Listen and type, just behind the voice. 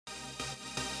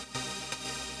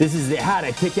This is the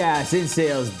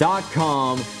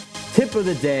howtokickassinsales.com tip of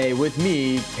the day with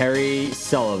me, Kerry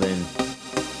Sullivan.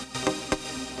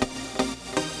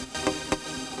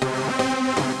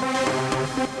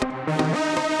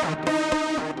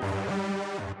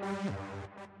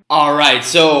 All right,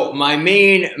 so my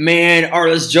main man,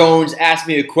 Arliss Jones, asked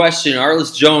me a question.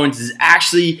 Arliss Jones is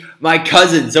actually my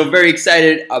cousin, so very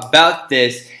excited about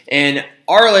this. And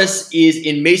Arliss is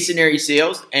in masonry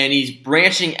sales, and he's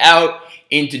branching out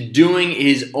into doing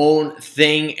his own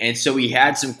thing. And so he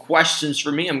had some questions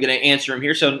for me. I'm going to answer them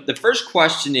here. So the first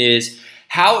question is,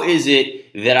 how is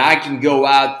it that I can go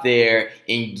out there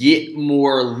and get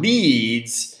more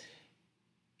leads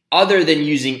other than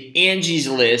using Angie's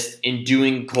List and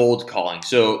doing cold calling?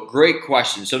 So great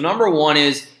question. So number one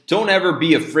is, don't ever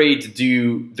be afraid to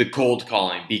do the cold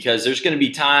calling, because there's going to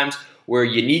be times where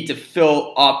you need to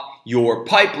fill up your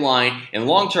pipeline. And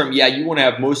long term, yeah, you want to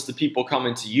have most of the people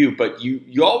coming to you, but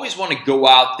you always want to go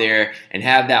out there and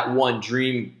have that one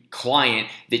dream client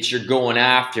that you're going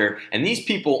after, and these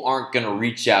people aren't going to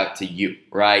reach out to you,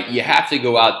 right? You have to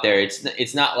go out there.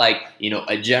 It's not like,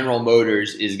 a General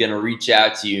Motors is going to reach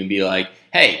out to you and be like,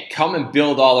 hey, come and do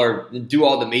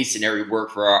all the masonry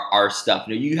work for our stuff.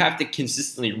 You have to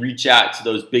consistently reach out to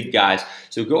those big guys.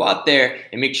 So go out there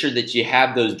and make sure that you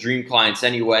have those dream clients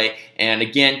anyway. And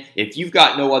again, if you've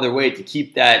got no other way to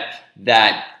keep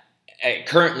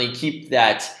currently keep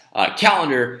that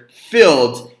calendar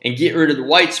filled and get rid of the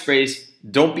white space,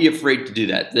 don't be afraid to do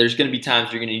that. There's going to be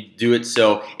times you're going to need to do it,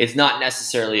 so it's not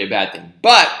necessarily a bad thing.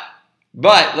 But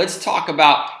let's talk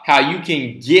about how you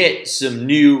can get some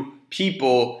new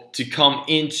people to come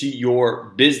into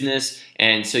your business,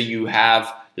 and so you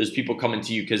have those people coming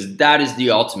to you, because that is the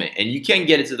ultimate. And you can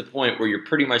get it to the point where you're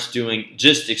pretty much doing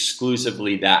just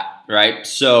exclusively that, right?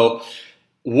 So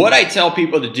what I tell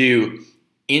people to do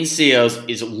in sales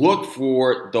is look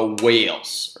for the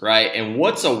whales, right? And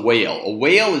what's a whale? A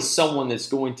whale is someone that's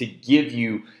going to give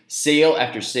you sale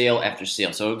after sale after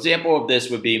sale. So an example of this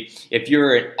would be, if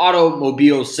you're in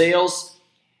automobile sales,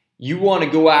 you want to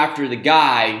go after the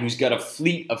guy who's got a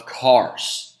fleet of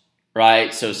cars,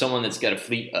 right? So someone that's got a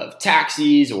fleet of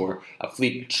taxis or a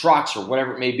fleet of trucks or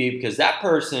whatever it may be, because that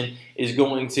person is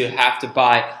going to have to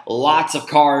buy lots of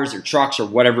cars or trucks or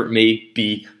whatever it may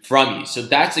be from you. So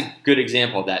that's a good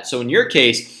example of that. So in your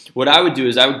case, what I would do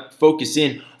is I would focus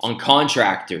in on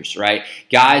contractors, right?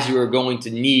 Guys who are going to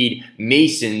need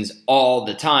masons all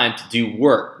the time to do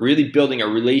work, really building a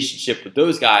relationship with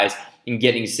those guys and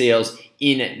getting sales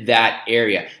in that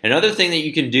area. Another thing that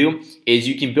you can do is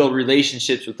you can build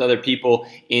relationships with other people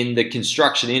in the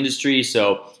construction industry.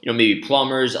 So, maybe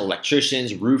plumbers,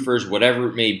 electricians, roofers, whatever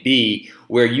it may be,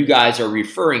 where you guys are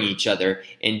referring each other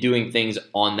and doing things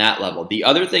on that level. The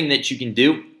other thing that you can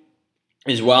do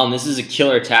as well, and this is a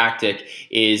killer tactic,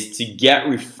 is to get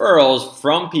referrals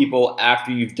from people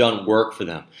after you've done work for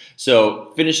them.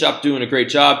 So finish up doing a great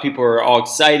job, people are all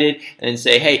excited, and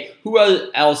say, hey, who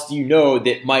else do you know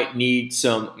that might need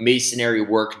some masonry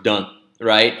work done,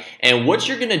 right? And what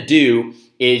you're going to do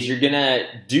is you're going to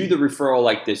do the referral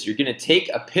like this. You're going to take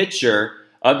a picture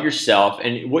of yourself,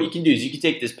 and what you can do is you can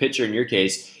take this picture, in your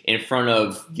case, in front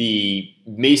of the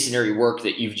masonry work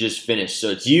that you've just finished. So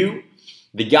it's you,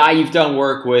 the guy you've done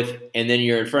work with, and then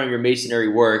you're in front of your masonry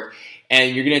work,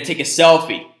 and you're going to take a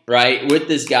selfie, right, with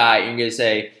this guy. You're going to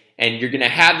say, and you're going to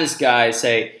have this guy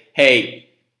say, hey,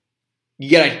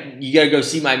 you gotta go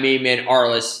see my main man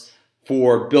Arliss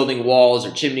for building walls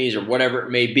or chimneys or whatever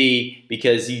it may be,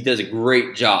 because he does a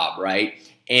great job, right?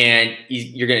 And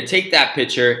you're going to take that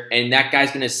picture, and that guy's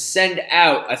going to send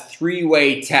out a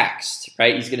three-way text,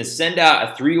 right? He's going to send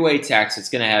out a three-way text. It's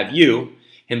going to have you,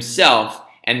 himself,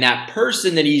 and that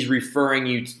person that he's referring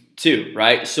you to,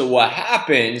 right? So what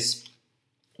happens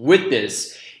with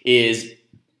this is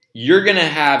you're going to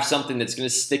have something that's going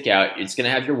to stick out. It's going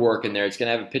to have your work in there. It's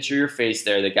going to have a picture of your face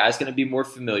there. The guy's going to be more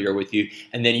familiar with you.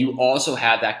 And then you also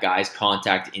have that guy's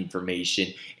contact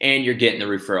information, and you're getting the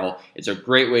referral. It's a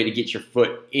great way to get your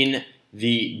foot in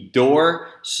the door.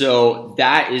 So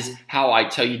that is how I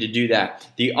tell you to do that.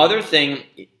 The other thing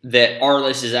that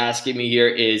Arliss is asking me here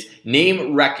is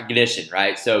name recognition,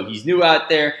 right? So he's new out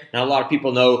there. Not a lot of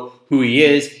people know who he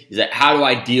is. He's like, how do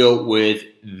I deal with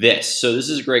this? So this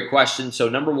is a great question. So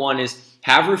number one is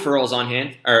have referrals on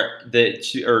hand,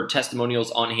 or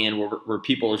testimonials on hand where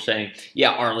people are saying,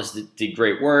 yeah, Arliss did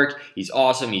great work. He's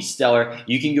awesome. He's stellar.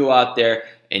 You can go out there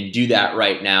and do that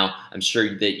right now. I'm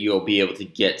sure that you'll be able to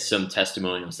get some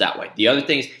testimonials that way. The other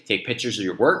thing is take pictures of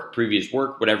your work, previous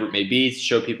work, whatever it may be, to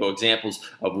show people examples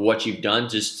of what you've done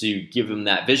just to give them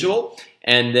that visual.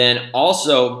 And then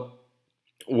also,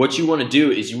 what you want to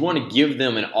do is you want to give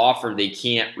them an offer they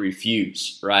can't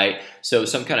refuse, right? So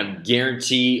some kind of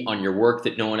guarantee on your work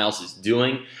that no one else is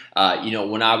doing.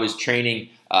 When I was training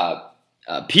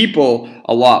people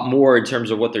a lot more in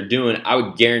terms of what they're doing, I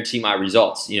would guarantee my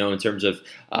results, in terms of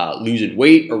losing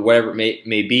weight or whatever it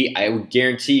may be. I would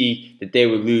guarantee that they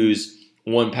would lose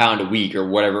 1 pound a week or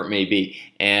whatever it may be.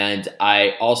 And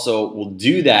I also will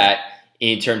do that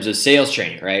in terms of sales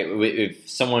training, right? If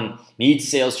someone needs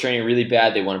sales training really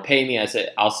bad, they want to pay me,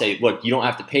 I'll say, look, you don't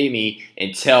have to pay me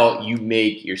until you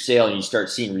make your sale and you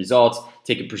start seeing results.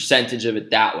 Take a percentage of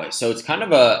it that way. So it's kind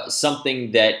of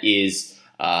something that is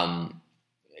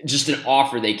just an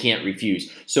offer they can't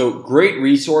refuse. So great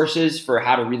resources for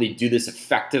how to really do this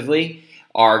effectively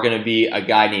are going to be a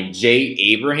guy named Jay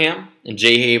Abraham. And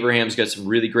Jay Abraham's got some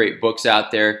really great books out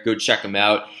there. Go check them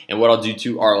out. And what I'll do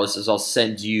too, Arliss, is I'll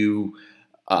send you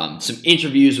some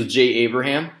interviews with Jay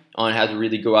Abraham on how to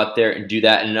really go out there and do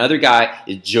that. And another guy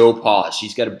is Joe Polish.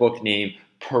 He's got a book named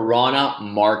Piranha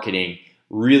Marketing.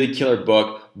 Really killer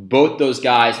book. Both those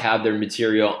guys have their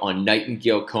material on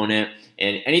Nightingale Conant,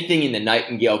 and anything in the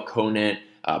Nightingale Conant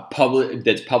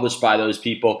that's published by those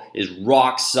people is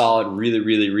rock solid, really,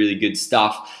 really, really good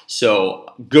stuff. So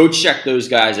go check those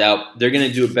guys out. They're going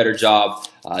to do a better job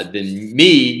than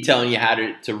me telling you how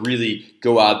to really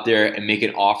go out there and make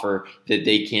an offer that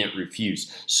they can't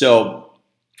refuse. So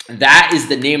that is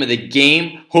the name of the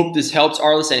game. Hope this helps,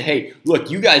 Arliss. And hey, look,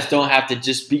 you guys don't have to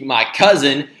just be my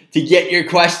cousin to get your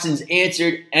questions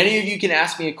answered. Any of you can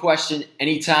ask me a question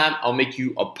anytime. I'll make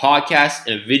you a podcast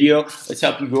and a video. Let's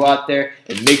help you go out there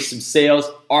and make some sales.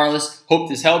 Arliss, hope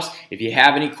this helps. If you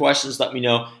have any questions, let me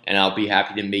know, and I'll be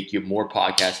happy to make you more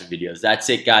podcasts and videos. That's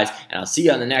it, guys, and I'll see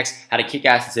you on the next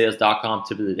howtokickassinsales.com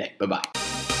tip of the day. Bye-bye.